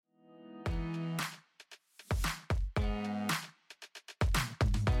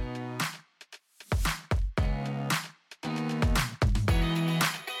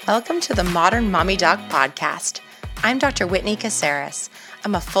Welcome to the Modern Mommy Doc Podcast. I'm Dr. Whitney Caceres.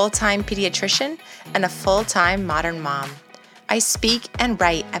 I'm a full-time pediatrician and a full-time modern mom. I speak and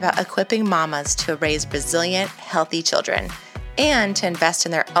write about equipping mamas to raise resilient, healthy children and to invest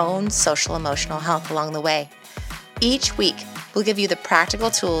in their own social emotional health along the way. Each week, we'll give you the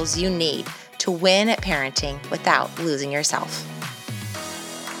practical tools you need to win at parenting without losing yourself.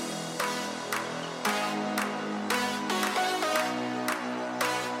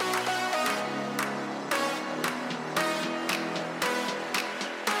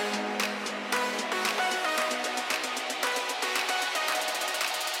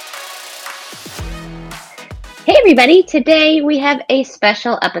 Hey everybody, today we have a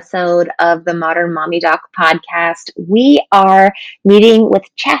special episode of the Modern Mommy Doc podcast. We are meeting with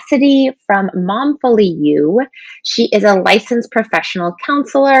Chastity from Momfully You. She is a licensed professional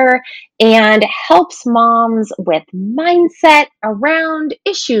counselor and helps moms with mindset around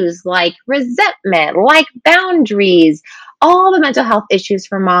issues like resentment, like boundaries, all the mental health issues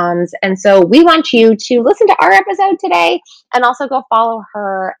for moms. And so we want you to listen to our episode today and also go follow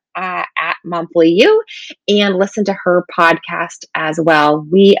her at Momfully You and listen to her podcast as well.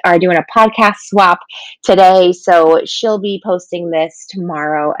 We are doing a podcast swap today, so she'll be posting this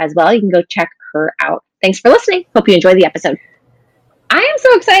tomorrow as well. You can go check her out. Thanks for listening. Hope you enjoy the episode. I am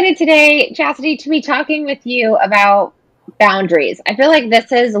so excited today, Chastity, to be talking with you about boundaries. I feel like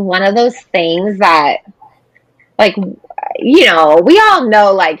this is one of those things that, like, you know, we all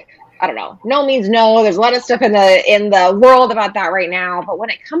know, like, I don't know, no means no. There's a lot of stuff in the world about that right now. But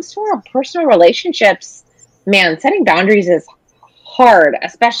when it comes to our personal relationships, man, setting boundaries is hard,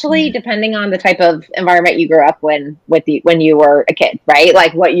 especially depending on the type of environment you grew up when you were a kid, right?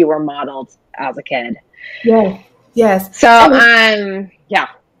 Like what you were modeled as a kid. Yes. So, yeah.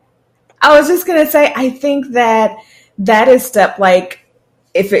 I was just going to say, I think that is step, like,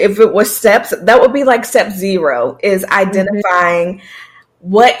 if it was steps, that would be like step 0 is identifying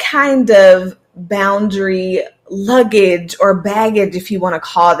what kind of boundary luggage or baggage, if you want to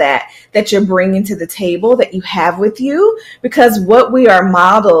call that you're bringing to the table that you have with you. Because what we are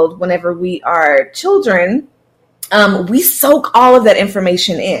modeled whenever we are children, we soak all of that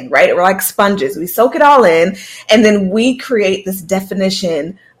information in, right? We're like sponges. We soak it all in, and then we create this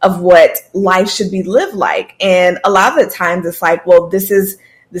definition of what life should be lived like. And a lot of the times it's like, well, this is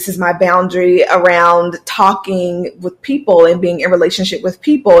my boundary around talking with people and being in relationship with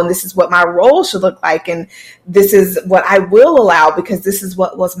people. And this is what my role should look like. And this is what I will allow because this is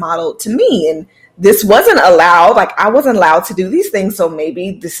what was modeled to me. And this wasn't allowed. Like, I wasn't allowed to do these things. So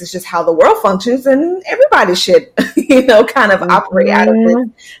maybe this is just how the world functions and everybody should, kind of operate out of this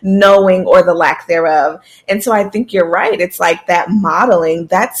knowing or the lack thereof. And so I think you're right. It's like that modeling,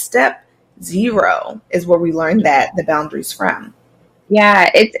 that step 0 is where we learn that the boundaries from. Yeah,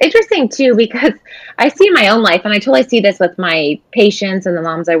 it's interesting too, because I see in my own life, and I totally see this with my patients and the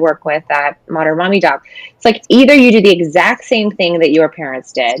moms I work with at Modern Mommy Doc. It's like either you do the exact same thing that your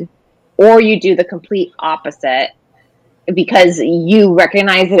parents did, or you do the complete opposite because you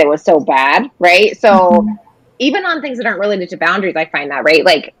recognize that it was so bad, right? So even on things that aren't related to boundaries, I find that, right?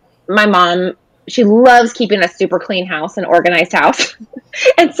 Like my mom, she loves keeping a super clean house and organized house.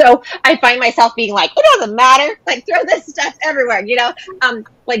 And so I find myself being like, it doesn't matter. Like, throw this stuff everywhere,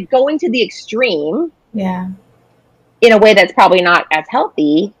 like going to the extreme. Yeah. In a way that's probably not as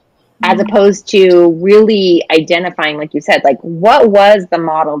healthy, as opposed to really identifying, like you said, like what was the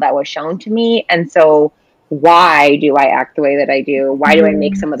model that was shown to me? And so why do I act the way that I do? Why do I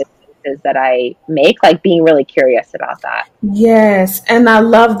make some of the that I make, like being really curious about that. Yes. And I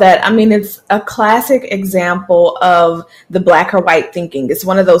love that. I mean, it's a classic example of the black or white thinking. It's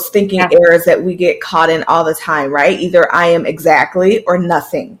one of those thinking errors that we get caught in all the time, right? Either I am exactly or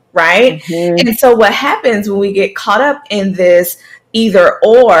nothing, right? And so what happens when we get caught up in this either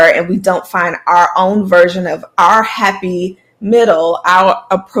or, and we don't find our own version of our happy middle, our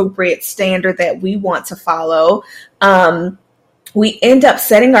appropriate standard that we want to follow, we end up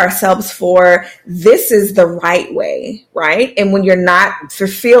setting ourselves for this is the right way, right? And when you're not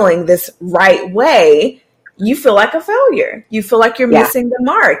fulfilling this right way, you feel like a failure. You feel like you're missing the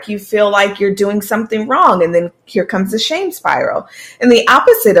mark. You feel like you're doing something wrong. And then here comes the shame spiral. And the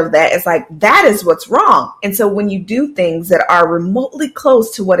opposite of that is like, that is what's wrong. And so when you do things that are remotely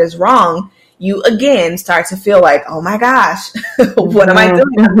close to what is wrong, you again start to feel like, oh my gosh, what am I doing?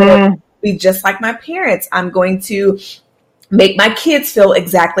 I'm going to be just like my parents. I'm going to make my kids feel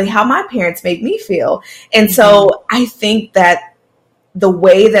exactly how my parents made me feel. And so I think that the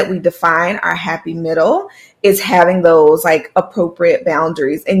way that we define our happy middle is having those like appropriate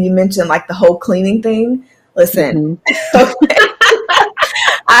boundaries. And you mentioned like the whole cleaning thing. Listen,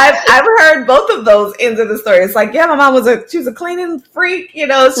 I've heard both of those ends of the story. It's like, yeah, my mom was a cleaning freak, you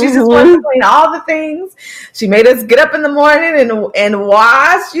know, she just wanted to clean all the things. She made us get up in the morning and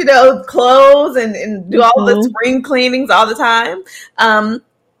wash, you know, clothes and do all the spring cleanings all the time.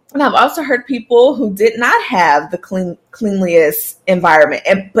 And I've also heard people who did not have the cleanliest environment.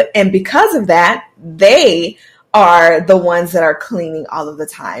 And because of that, they are the ones that are cleaning all of the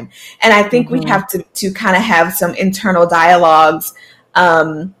time. And I think we have to kind of have some internal dialogues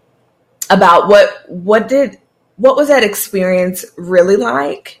about what was that experience really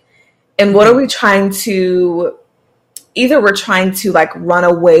like? And what are we trying to, either we're trying to like run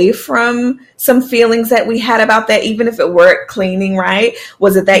away from some feelings that we had about that, even if it weren't cleaning, right?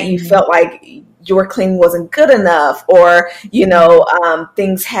 Was it that you felt like your cleaning wasn't good enough, or, you know,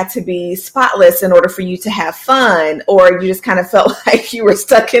 things had to be spotless in order for you to have fun, or you just kind of felt like you were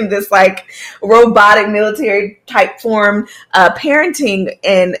stuck in this like robotic military type form, parenting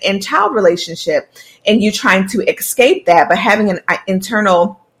and child relationship, and you trying to escape that, but having an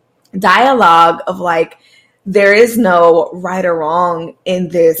internal dialogue of like, there is no right or wrong in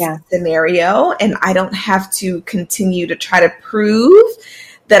this scenario, and I don't have to continue to try to prove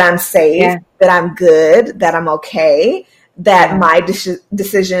that I'm safe, that I'm good, that I'm okay, that my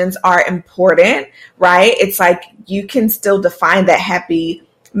decisions are important, right? It's like you can still define that happy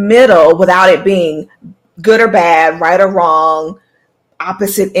middle without it being good or bad, right or wrong,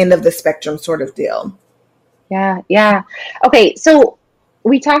 opposite end of the spectrum sort of deal. Yeah. Okay, so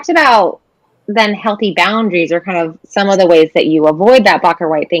we talked about then healthy boundaries, or kind of some of the ways that you avoid that black or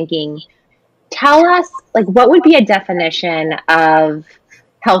white thinking. Tell us, like, what would be a definition of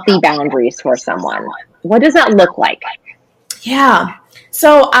healthy boundaries for someone? What does that look like? Yeah.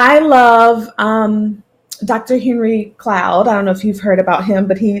 So I love Dr. Henry Cloud. I don't know if you've heard about him,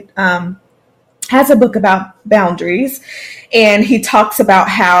 but he has a book about boundaries, and he talks about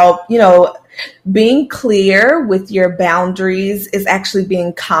how, you know, being clear with your boundaries is actually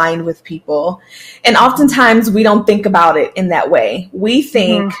being kind with people. And oftentimes we don't think about it in that way. We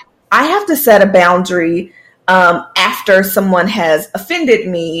think I have to set a boundary after someone has offended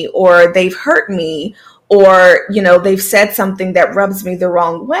me, or they've hurt me, or, you know, they've said something that rubs me the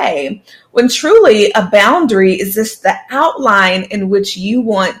wrong way. When truly a boundary is just the outline in which you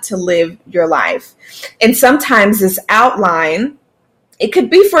want to live your life. And sometimes this outline, it could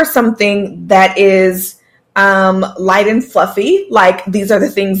be for something that is light and fluffy, like these are the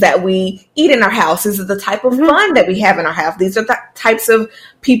things that we eat in our house. This is the type of fun that we have in our house. These are the types of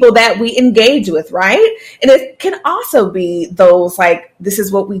people that we engage with, right? And it can also be those like, this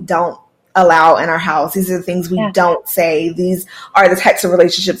is what we don't allow in our house. These are the things we don't say. These are the types of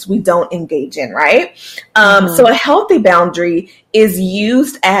relationships we don't engage in, right? So a healthy boundary is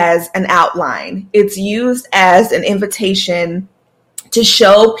used as an outline. It's used as an invitation to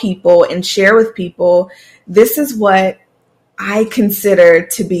show people and share with people, this is what I consider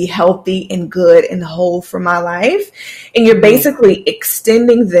to be healthy and good and whole for my life. And you're basically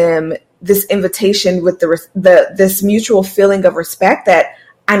extending them this invitation with this mutual feeling of respect that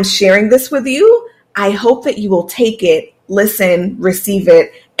I'm sharing this with you. I hope that you will take it, listen, receive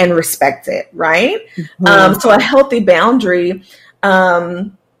it, and respect it, right? So a healthy boundary, I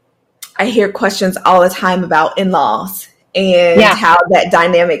hear questions all the time about in-laws and how that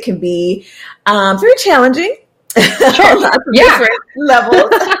dynamic can be very challenging. Sure. Lots of different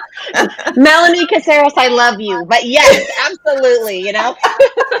levels. Melanie Caceres, I love you. But yes, absolutely, you know.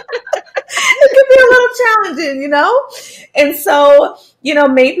 It can be a little challenging, you know? And so, you know,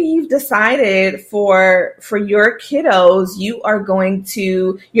 maybe you've decided for your kiddos,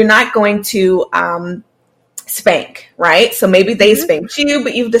 you're not going to spank, right? So maybe they spanked you,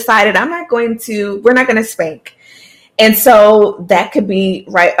 but you've decided we're not going to spank. And so that could be,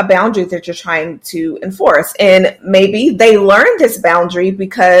 right, a boundary that you're trying to enforce. And maybe they learned this boundary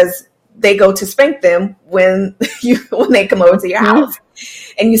because they go to spank them when they come over to your house.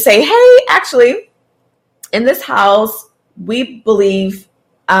 And you say, hey, actually, in this house, we believe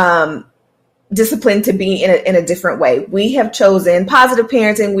discipline to be in a different way. We have chosen positive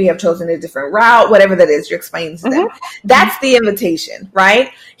parenting. We have chosen a different route, whatever that is, you're explaining to them. That's the invitation,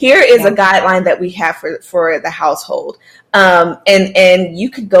 right? Here is a guideline that we have for the household. And you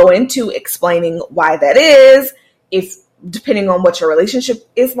could go into explaining why that is. If depending on what your relationship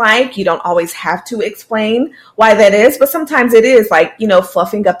is like, you don't always have to explain why that is, but sometimes it is like, you know,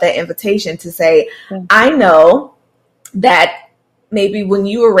 fluffing up that invitation to say, I know that maybe when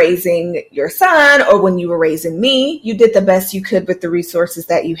you were raising your son or when you were raising me, you did the best you could with the resources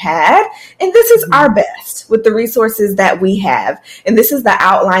that you had. And this is our best with the resources that we have. And this is the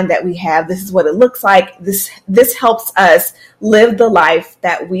outline that we have. This is what it looks like. This helps us live the life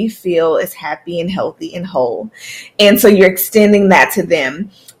that we feel is happy and healthy and whole. And so you're extending that to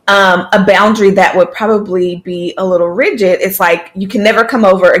them. A boundary that would probably be a little rigid. It's like, you can never come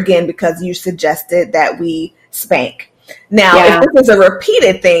over again because you suggested that we spank. Now, if this is a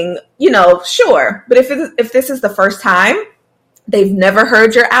repeated thing, sure. But if this is the first time, they've never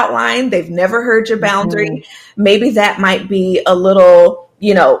heard your outline, they've never heard your boundary, maybe that might be a little,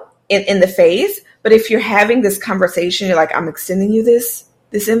 in the face. But if you're having this conversation, you're like, I'm extending you this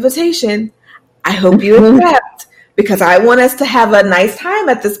invitation. I hope you accept. Because I want us to have a nice time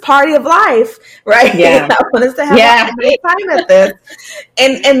at this party of life, right? Yeah. I want us to have a nice time at this.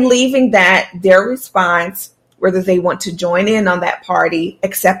 And leaving their response, whether they want to join in on that party,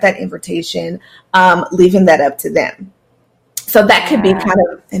 accept that invitation, leaving that up to them. So that could be kind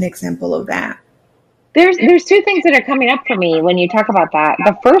of an example of that. There's two things that are coming up for me when you talk about that.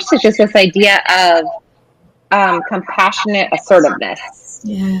 The first is just this idea of compassionate assertiveness.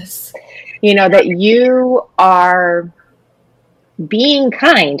 Yes. That you are being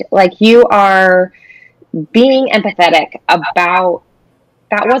kind, like you are being empathetic about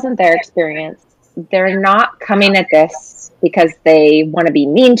that wasn't their experience. They're not coming at this because they want to be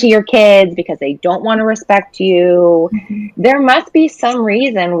mean to your kids, because they don't want to respect you. Mm-hmm. There must be some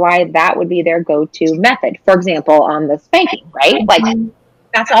reason why that would be their go-to method. For example, on the spanking, right? Like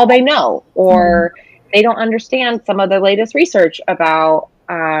that's all they know, or they don't understand some of the latest research about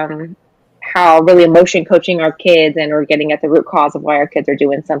how really emotion coaching our kids and or getting at the root cause of why our kids are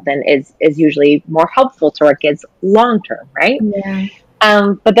doing something is usually more helpful to our kids long term, right? Yeah.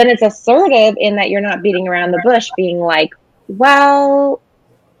 But then it's assertive in that you're not beating around the bush, being like, well,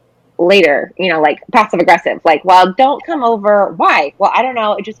 later, like passive aggressive, like, well, don't come over. Why? Well, I don't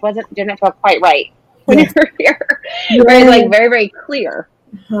know. It just didn't feel quite right when you were here. Right? Like very, very clear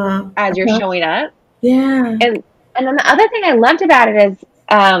as you're showing up. Yeah. And then the other thing I loved about it is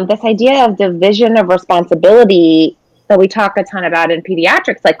this idea of division of responsibility that we talk a ton about in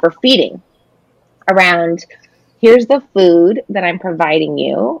pediatrics, like for feeding, around here's the food that I'm providing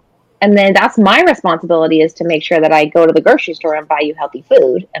you. And then that's my responsibility, is to make sure that I go to the grocery store and buy you healthy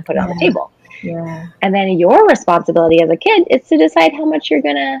food and put it on the table. Yeah. And then your responsibility as a kid is to decide how much you're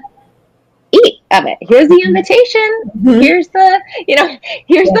going to eat of it. Here's the invitation. Mm-hmm. Here's the,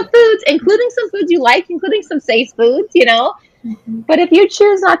 here's the foods, including some foods you like, including some safe foods, Mm-hmm. But if you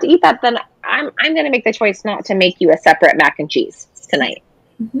choose not to eat that, then I'm going to make the choice not to make you a separate mac and cheese tonight.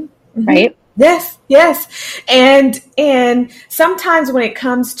 Mm-hmm. Mm-hmm. Right? Yes. And sometimes when it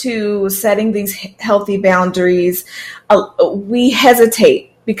comes to setting these healthy boundaries, we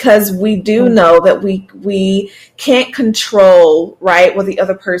hesitate because we do know that we can't control, right, how the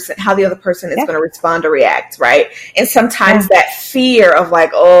other person is going to respond or react, right? And sometimes that fear of like,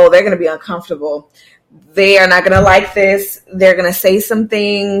 oh, they're going to be uncomfortable. They are not going to like this. They're going to say some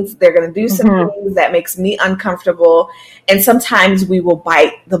things. They're going to do some things that makes me uncomfortable. And sometimes we will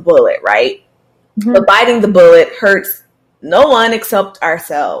bite the bullet, right? Mm-hmm. But biting the bullet hurts no one except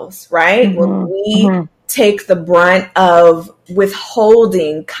ourselves, right? Mm-hmm. When we take the brunt of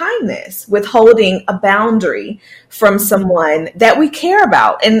withholding kindness, withholding a boundary from someone that we care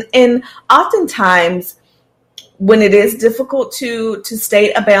about. And oftentimes, when it is difficult to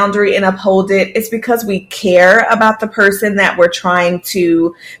state a boundary and uphold it, it's because we care about the person that we're trying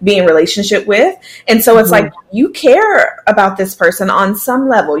to be in relationship with. And so it's like, you care about this person on some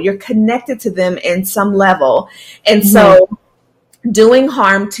level. You're connected to them in some level. And so doing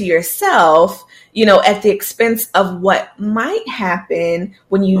harm to yourself, at the expense of what might happen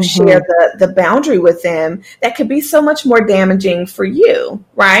when you share the boundary with them, that could be so much more damaging for you,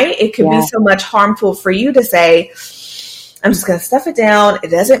 right? It could be so much harmful for you to say, I'm just going to stuff it down.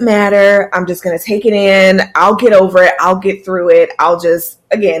 It doesn't matter. I'm just going to take it in. I'll get over it. I'll get through it. I'll just,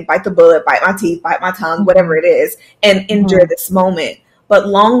 again, bite the bullet, bite my teeth, bite my tongue, whatever it is, and endure this moment. But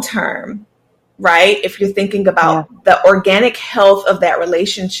long term, right? If you're thinking about the organic health of that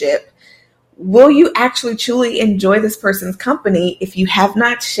relationship, will you actually truly enjoy this person's company if you have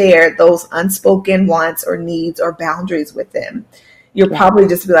not shared those unspoken wants or needs or boundaries with them? You'll probably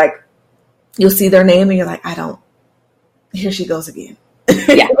just be like, you'll see their name and you're like, here she goes again.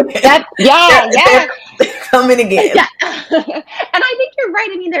 They're coming again. Yeah. And I think you're right.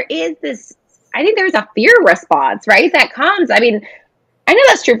 I mean, there's a fear response, right? That comes. I mean, I know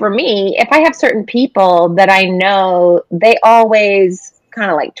that's true for me. If I have certain people that I know, they always kind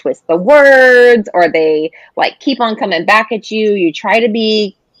of like twist the words, or they like keep on coming back at you. You try to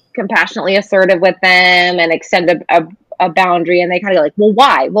be compassionately assertive with them and extend a boundary, and they kind of go like, well,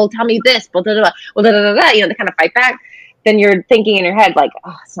 why? Well, tell me this. Well, da, da, da. Well, da, da, da, da. You know, they kind of fight back. Then you're thinking in your head like,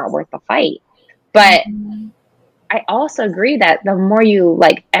 oh, it's not worth the fight. But I also agree that the more you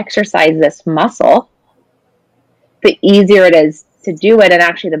like exercise this muscle, the easier it is to do it, and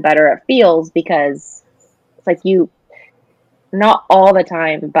actually the better it feels, because it's like not all the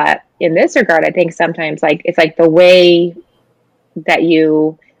time, but in this regard, I think sometimes like it's like the way that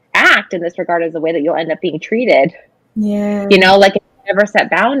you act in this regard is the way that you'll end up being treated. Yeah. You know, like if you never set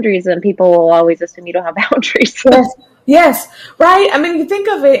boundaries, and people will always assume you don't have boundaries. Yes. Right. I mean, you think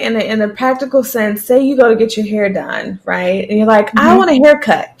of it in a practical sense. Say you go to get your hair done, right? And you're like, I want a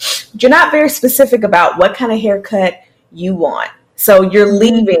haircut. But you're not very specific about what kind of haircut you want. So you're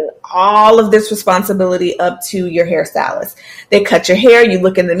leaving all of this responsibility up to your hairstylist. They cut your hair. You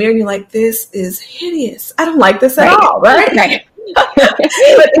look in the mirror and you're like, this is hideous. I don't like this at all. Right.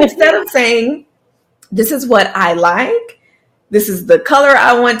 But instead of saying, this is what I like, this is the color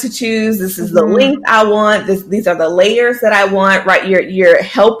I want to choose, this is the length I want, these are the layers that I want, right? You're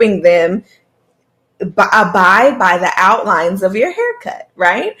helping them abide by the outlines of your haircut,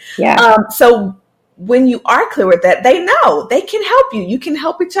 right? Yeah. So when you are clear with that, they know they can help you. You can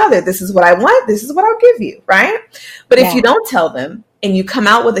help each other. This is what I want. This is what I'll give you, right? But if you don't tell them and you come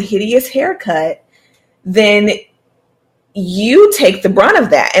out with a hideous haircut, then you take the brunt of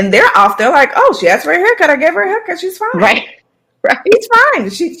that, and they're off. They're like, oh, she asked for a haircut. I gave her a haircut. She's fine. Right. It's fine.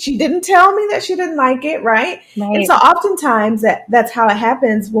 She didn't tell me that she didn't like it. Right. And so oftentimes that's how it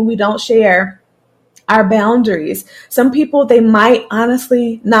happens when we don't share our boundaries. Some people, they might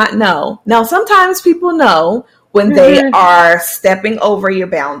honestly not know. Now, sometimes people know when they are stepping over your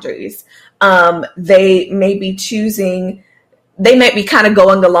boundaries. They may be choosing, they might be kind of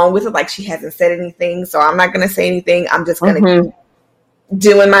going along with it, like she hasn't said anything, so I'm not going to say anything. I'm just going to keep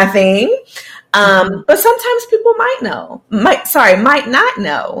doing my thing. But sometimes people might not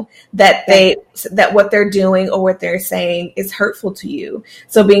know that that what they're doing or what they're saying is hurtful to you.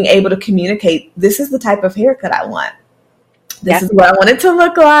 So being able to communicate, this is the type of haircut I want. This is what I want it to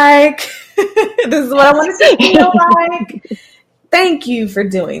look like. This is what I want it to feel like. Thank you for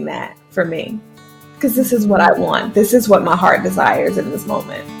doing that for me, because this is what I want. This is what my heart desires in this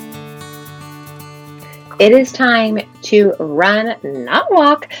moment. It is time to run, not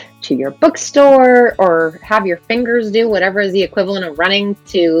walk, to your bookstore, or have your fingers do whatever is the equivalent of running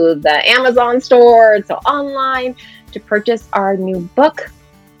to the Amazon store, so online, to purchase our new book.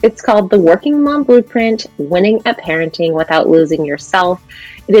 It's called The Working Mom Blueprint: Winning at Parenting Without Losing Yourself.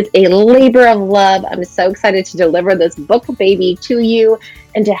 It is a labor of love. I'm so excited to deliver this book baby to you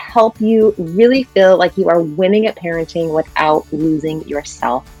and to help you really feel like you are winning at parenting without losing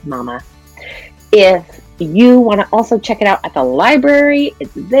yourself, mama. If you want to also check it out at the library,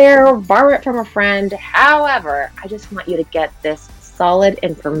 it's there. Borrow it from a friend. However, I just want you to get this solid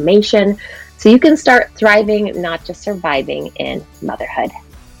information so you can start thriving, not just surviving in motherhood.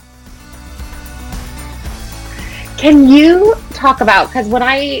 Can you talk about, because when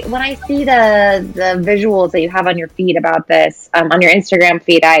I see the visuals that you have on your feed about this, on your Instagram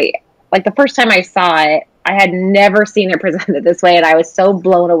feed, the first time I saw it, I had never seen it presented this way, and I was so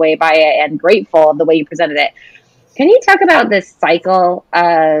blown away by it and grateful of the way you presented it. Can you talk about this cycle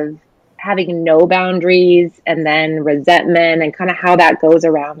of having no boundaries and then resentment, and kind of how that goes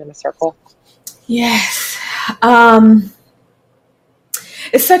around in a circle? Yes.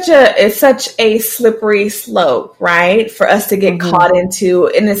 It's such a slippery slope, right? For us to get caught into,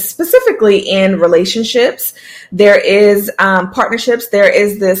 and it's specifically in relationships. There is partnerships. There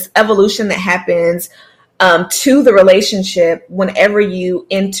is this evolution that happens to the relationship whenever you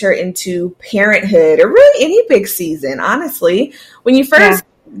enter into parenthood, or really any big season, honestly. When you first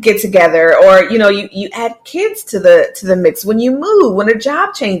get together, or you add kids to the mix, when you move, when a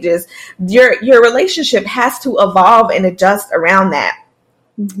job changes, your relationship has to evolve and adjust around that.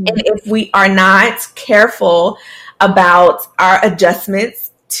 And if we are not careful about our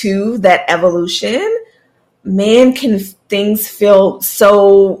adjustments to that evolution, man, can things feel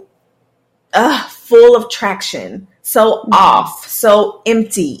so full of traction, so off, so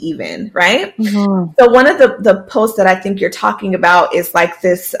empty even, right? So one of the posts that I think you're talking about is like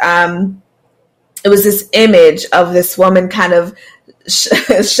this, it was this image of this woman kind of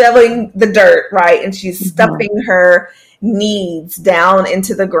shoveling the dirt, right? And she's stuffing her needs down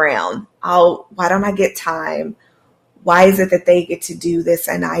into the ground. Oh, why don't I get time? Why is it that they get to do this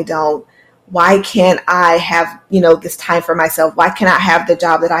and I don't? Why can't I have, this time for myself? Why can't I have the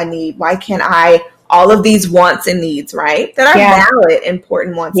job that I need? Why can't I all of these wants and needs, right? That are valid,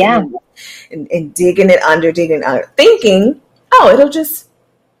 important wants and needs. And digging it under, thinking, oh, it'll just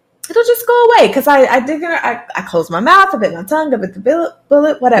go away because I close my mouth, I bit my tongue, I bit the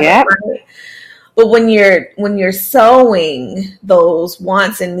bullet, whatever. Yep. Right? But when you're sowing those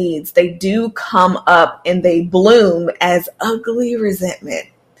wants and needs, they do come up and they bloom as ugly resentment.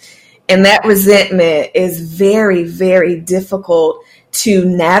 And that resentment is very, very difficult to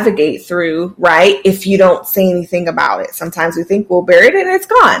navigate through, right? If you don't say anything about it. Sometimes we think we'll bury it and it's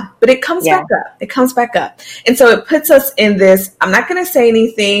gone, but it comes back up. It comes back up. And so it puts us in this, I'm not going to say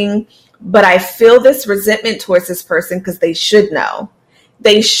anything, but I feel this resentment towards this person because they should know.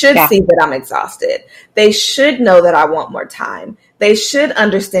 They should see that I'm exhausted. They should know that I want more time. They should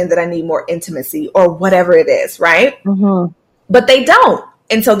understand that I need more intimacy or whatever it is, right? Mm-hmm. But they don't.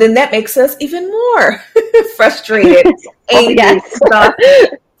 And so then that makes us even more frustrated, angry,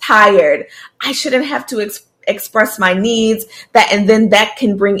 tired. I shouldn't have to express my needs, and then that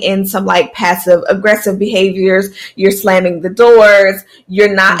can bring in some like passive aggressive behaviors. You're slamming the doors.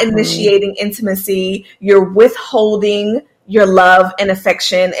 You're not initiating intimacy. You're withholding your love and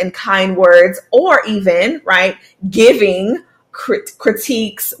affection and kind words, or even, right, giving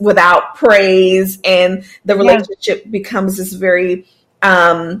critiques without praise. And the relationship becomes this very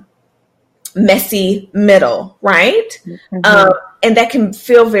messy middle, right? And that can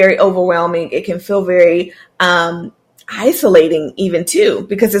feel very overwhelming. It can feel very isolating even too,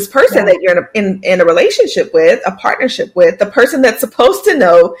 because this person that you're in a relationship with, a partnership with, the person that's supposed to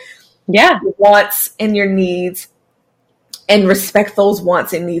know your wants and your needs and respect those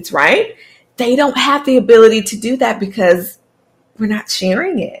wants and needs, right? They don't have the ability to do that because we're not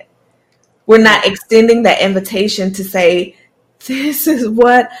sharing it. We're not extending that invitation to say, this is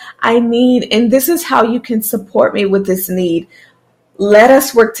what I need, and this is how you can support me with this need. Let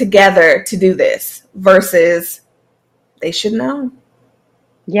us work together to do this, versus they should know.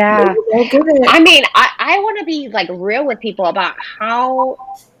 Yeah. I mean, I want to be like real with people about how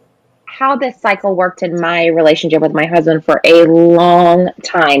this cycle worked in my relationship with my husband for a long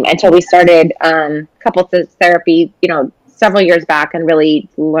time, until we started couples therapy, several years back, and really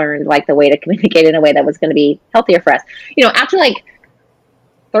learned like the way to communicate in a way that was going to be healthier for us. After like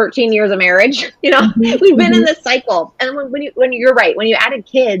 13 years of marriage, we've been in this cycle. And when you're right, when you added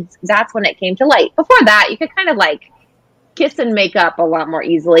kids, that's when it came to light. Before that, you could kind of like kiss and make up a lot more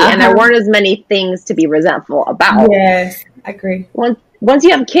easily. And there weren't as many things to be resentful about. Yes, I agree. Once you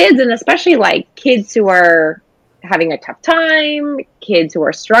have kids, and especially like kids who are having a tough time, kids who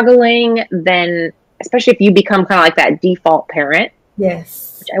are struggling, then especially if you become kind of like that default parent,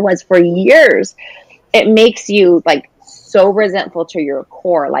 which I was for years, it makes you like so resentful to your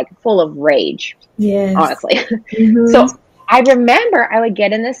core, like full of rage, honestly. So I remember I would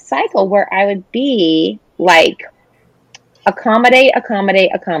get in this cycle where I would be like, accommodate.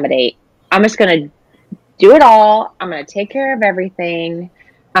 I'm just going to do it all. I'm going to take care of everything.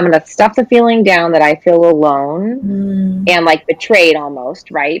 I'm going to stuff the feeling down that I feel alone and like betrayed almost,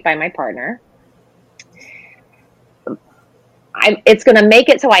 right, by my partner. It's going to make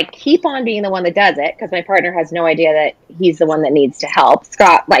it so I keep on being the one that does it, because my partner has no idea that he's the one that needs to help.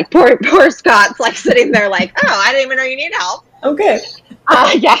 Scott, like poor Scott's like sitting there like, oh, I didn't even know you need help. Okay.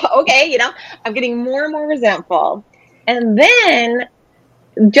 Okay. I'm getting more and more resentful. And then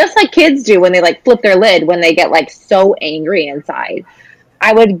just like kids do when they like flip their lid, when they get like so angry inside,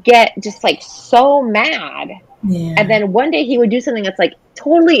 I would get just like so mad. Yeah. And then one day he would do something that's like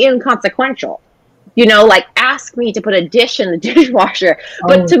totally inconsequential. Like ask me to put a dish in the dishwasher.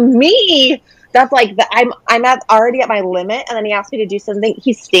 But to me, that's like I'm already at my limit. And then he asked me to do something.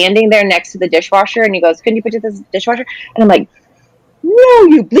 He's standing there next to the dishwasher and he goes, "Can you put this dishwasher?" And I'm like, "No,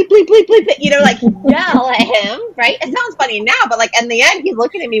 you bleep, bleep, bleep, bleep," like yell at him, right? It sounds funny now, but like in the end, he's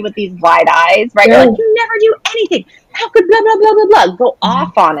looking at me with these wide eyes, right? You're like, you never do anything. How could blah, blah, blah, blah, blah, go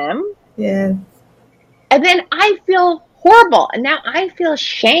off on him. Yeah. And then I feel horrible. And now I feel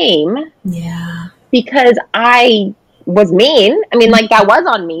shame. Yeah. Because I was mean. I mean, like that was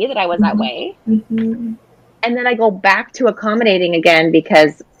on me that I was that way. And then I go back to accommodating again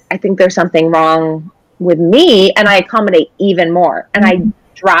because I think there's something wrong with me, and I accommodate even more. And I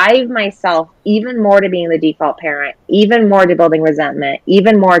drive myself even more to being the default parent, even more to building resentment,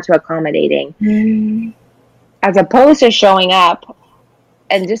 even more to accommodating, as opposed to showing up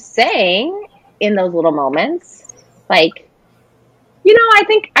and just saying in those little moments, like,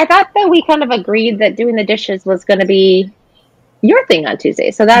 I thought that we kind of agreed that doing the dishes was going to be your thing on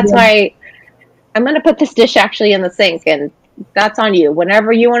Tuesday. So that's why I'm going to put this dish actually in the sink, and that's on you.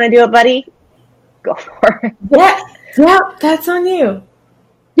 Whenever you want to do it, buddy, go for it. Yeah, that's on you.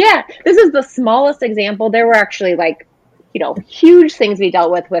 Yeah, this is the smallest example. There were actually like, huge things we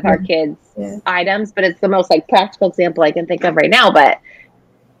dealt with our kids' items, but it's the most like practical example I can think of right now. But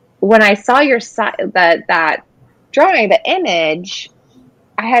when I saw that drawing, the image,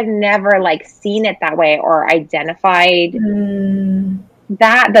 I had never like seen it that way or identified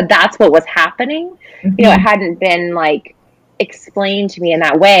that's what was happening. It hadn't been like explained to me in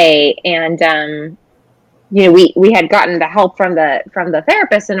that way, and we had gotten the help from the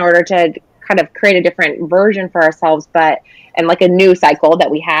therapist in order to kind of create a different version for ourselves, and like a new cycle that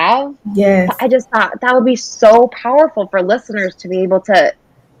we have. Yes. But I just thought that would be so powerful for listeners to be able to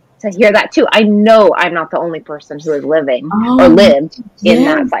hear that too. I know I'm not the only person who is living or lived in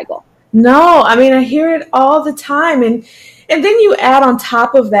that cycle. No, I mean, I hear it all the time. And then you add on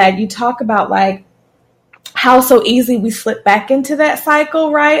top of that, you talk about like how so easily we slip back into that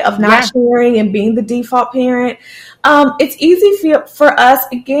cycle, right? Of not sharing and being the default parent. It's easy for us,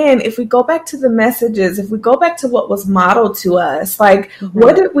 again, if we go back to the messages, if we go back to what was modeled to us, like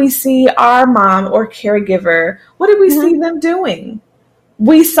what did we see our mom or caregiver, what did we see them doing?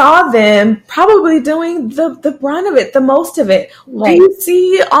 We saw them probably doing the brunt of it, the most of it. What do you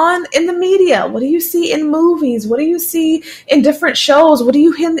see in the media? What do you see in movies? What do you see in different shows? What do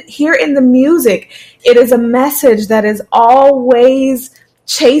you hear in the music? It is a message that is always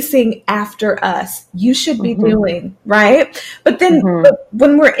chasing after us. You should be doing, right? But then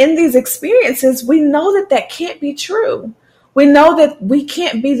when we're in these experiences, we know that can't be true. We know that we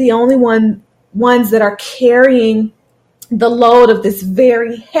can't be the only ones that are carrying the load of this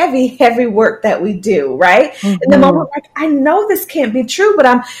very heavy work that we do, right? And the moment like, I know this can't be true,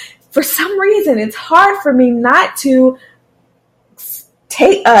 but for some reason, it's hard for me not to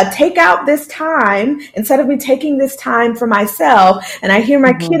take out this time instead of me taking this time for myself. And I hear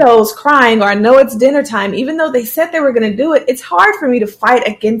my kiddos crying, or I know it's dinner time, even though they said they were going to do it. It's hard for me to fight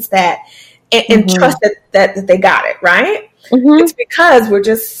against that and trust that they got it, right? It's because we're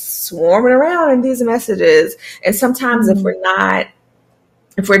just swarming around in these messages. And sometimes if we're not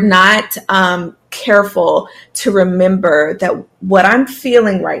careful to remember that what I'm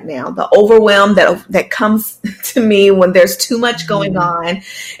feeling right now, the overwhelm that comes to me when there's too much going on,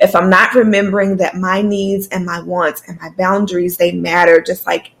 if I'm not remembering that my needs and my wants and my boundaries, they matter just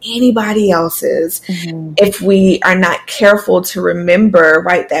like anybody else's. If we are not careful to remember,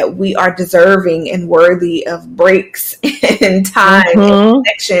 right, that we are deserving and worthy of breaks and time and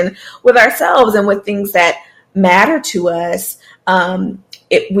connection with ourselves and with things that matter to us,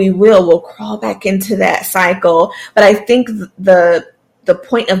 we'll crawl back into that cycle. But I think the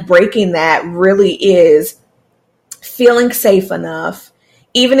point of breaking that really is feeling safe enough,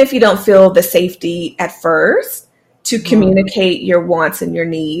 even if you don't feel the safety at first, to communicate your wants and your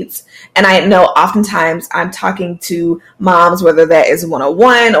needs. And I know oftentimes I'm talking to moms, whether that is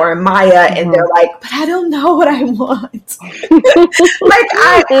 101 or in Maya, and they're like, but I don't know what I want. Like,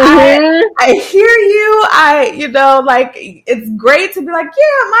 I hear you. Like, it's great to be like,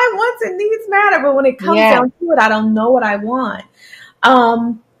 yeah, my wants and needs matter. But when it comes down to it, I don't know what I want.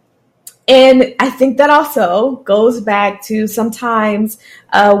 And I think that also goes back to sometimes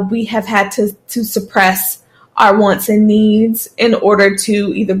we have had to suppress our wants and needs in order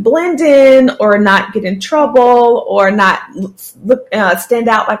to either blend in or not get in trouble or not stand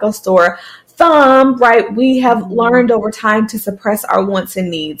out like a sore thumb, right? We have learned over time to suppress our wants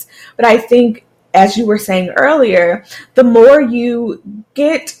and needs. But I think, as you were saying earlier, the more you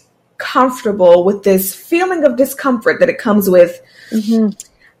get comfortable with this feeling of discomfort that it comes with,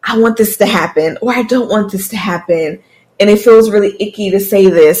 I want this to happen, or I don't want this to happen. And it feels really icky to say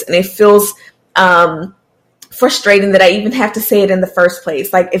this, and it feels frustrating that I even have to say it in the first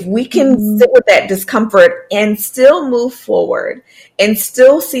place. Like, if we can sit with that discomfort and still move forward and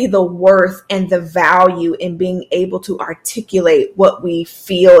still see the worth and the value in being able to articulate what we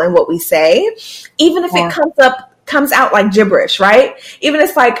feel and what we say, even if it comes out like gibberish, right? Even if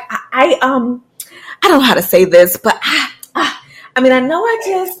it's like, I don't know how to say this, but I mean, I know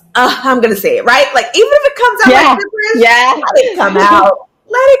I'm going to say it, right? Like, even if it comes out like gibberish, let it come out.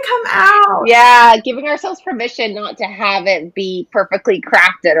 Let it come out. Yeah, giving ourselves permission not to have it be perfectly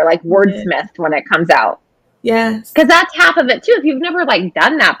crafted or like wordsmithed when it comes out. Yes. Because that's half of it too. If you've never like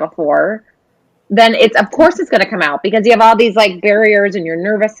done that before, then of course it's going to come out because you have all these like barriers and you're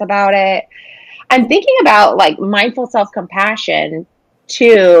nervous about it. I'm thinking about like mindful self-compassion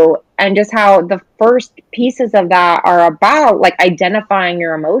too, and just how the first pieces of that are about like identifying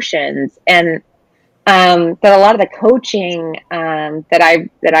your emotions, and that a lot of the coaching that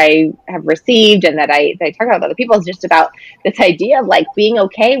I have received and that I talk about with other people is just about this idea of like being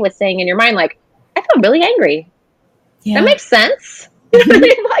okay with saying in your mind, like, I feel really angry. That makes sense. You know what I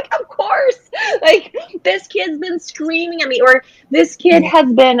mean? like, this kid's been screaming at me, or this kid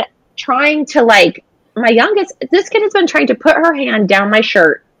has been trying to, like, this kid has been trying to put her hand down my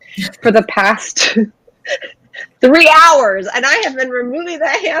shirt for the past 3 hours, and I have been removing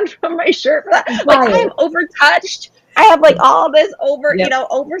that hand from my shirt for that. Like, I am overtouched. I have, like, all this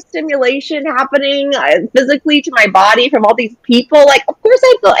overstimulation happening physically to my body from all these people. Like, of course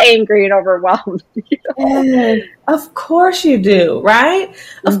I feel angry and overwhelmed. Yes, of course you do, right?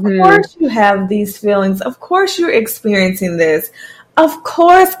 Of course you have these feelings. Of course you're experiencing this. Of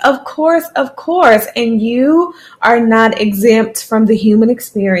course. And you are not exempt from the human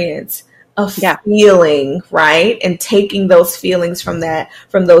experience of feeling, right? And taking those feelings from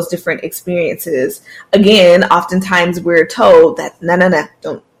those different experiences. Again, oftentimes we're told that, no,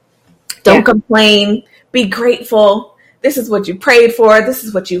 don't complain, be grateful. This is what you prayed for. This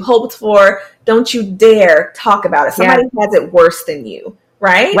is what you hoped for. Don't you dare talk about it. Somebody has it worse than you,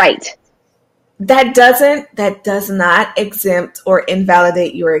 right? Right. That does not exempt or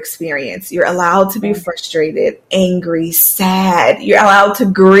invalidate your experience. You're allowed to be frustrated, angry, sad. You're allowed to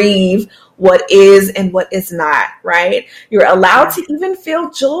grieve what is and what is not, right? You're allowed to even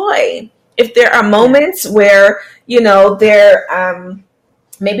feel joy. If there are moments where, maybe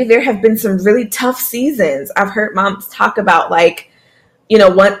there have been some really tough seasons. I've heard moms talk about, like,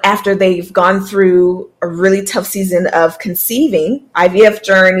 after they've gone through a really tough season of conceiving, IVF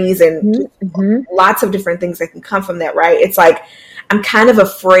journeys, and lots of different things that can come from that, right? It's like, I'm kind of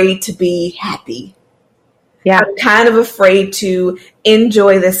afraid to be happy. Yeah. I'm kind of afraid to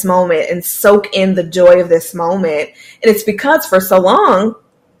enjoy this moment and soak in the joy of this moment. And it's because for so long,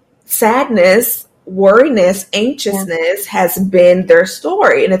 sadness, worriness, anxiousness has been their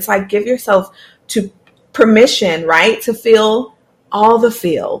story. And it's like, give yourself permission, right? To feel all the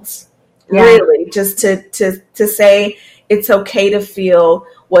feels, really, just to say it's okay to feel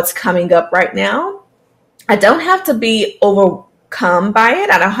what's coming up right now. I don't have to be overcome by it.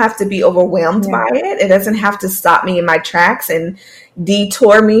 I don't have to be overwhelmed by it. It doesn't have to stop me in my tracks and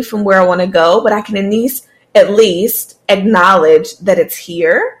detour me from where I want to go, but I can at least acknowledge that it's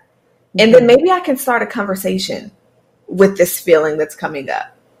here. And then maybe I can start a conversation with this feeling that's coming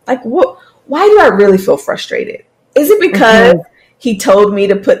up. Like, why do I really feel frustrated? Is it because he told me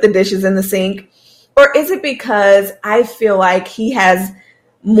to put the dishes in the sink? Or is it because I feel like he has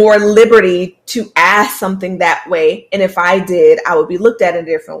more liberty to ask something that way, and if I did, I would be looked at in a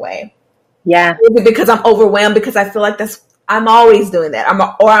different way? Yeah. Is it because I'm overwhelmed because I feel like I'm always doing that? I'm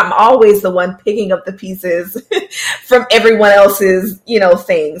always the one picking up the pieces from everyone else's,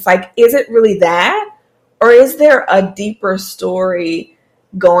 things. Like, is it really that? Or is there a deeper story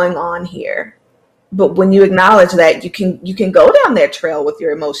going on here? But when you acknowledge that, you can go down that trail with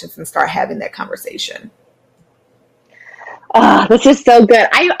your emotions and start having that conversation. Oh, this is so good.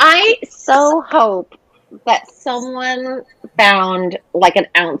 I so hope that someone found, like, an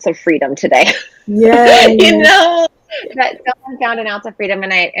ounce of freedom today. Yeah. That someone found an ounce of freedom,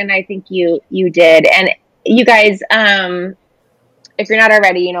 and I think you did. And you guys, if you're not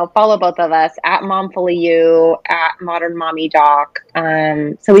already, follow both of us at MomfullyYou, at Modern Mommy Doc,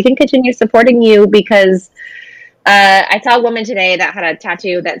 so we can continue supporting you, because I saw a woman today that had a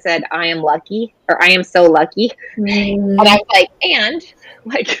tattoo that said, "I am lucky," or "I am so lucky." And I was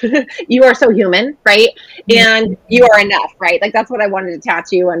like, you are so human, right? And you are enough, right? Like, that's what I wanted to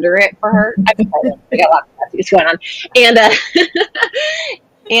tattoo under it for her. I got lots of tattoos going on.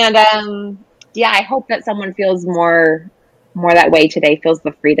 And, I hope that someone feels more that way today, feels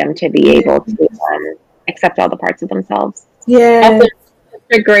the freedom to be able to accept all the parts of themselves. Yeah. That's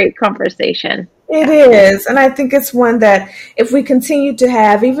a great conversation. It is. And I think it's one that if we continue to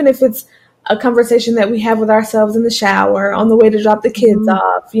have, even if it's a conversation that we have with ourselves in the shower, on the way to drop the kids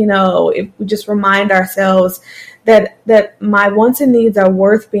off, if we just remind ourselves that my wants and needs are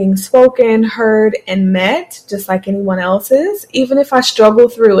worth being spoken, heard, and met, just like anyone else's. Even if I struggle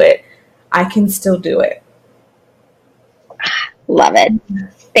through it, I can still do it. Love it.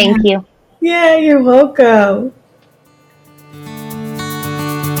 Thank you. Yeah, you're welcome.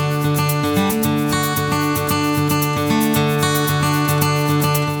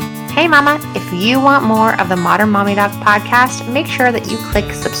 Hey mama, if you want more of the Modern Mommy Doc podcast, make sure that you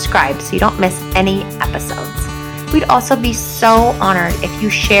click subscribe so you don't miss any episodes. We'd also be so honored if you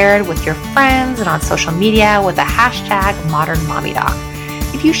shared with your friends and on social media with the hashtag Modern Mommy Doc.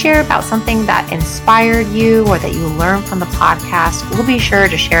 If you share about something that inspired you or that you learned from the podcast, we'll be sure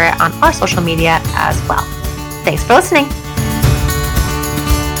to share it on our social media as well. Thanks for listening.